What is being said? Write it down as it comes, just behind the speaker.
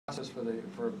process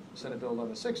for Senate Bill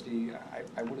 1160,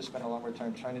 I would have spent a lot more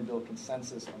time trying to build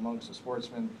consensus amongst the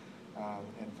sportsmen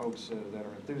and folks that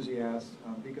are enthusiasts,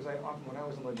 because often when I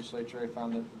was in the legislature, I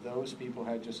found that those people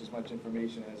had just as much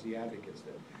information as the advocates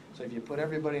did. So if you put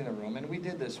everybody in the room, and we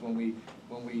did this when the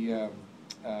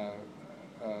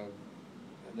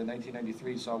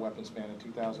 1993 saw weapons ban. In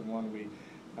 2001, we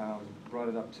brought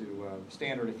it up to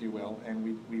standard, if you will,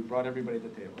 and we brought everybody to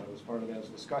the table. That was part of those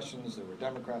discussions. There were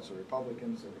Democrats, there were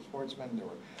Republicans, there were sportsmen, there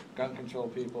were gun control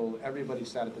people. Everybody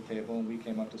sat at the table, and we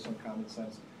came up to some common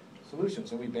sense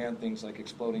solutions. And we banned things like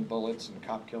exploding bullets and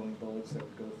cop-killing bullets that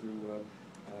would go through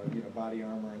body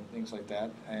armor and things like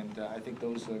that. And I think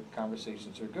those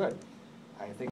conversations are good. I think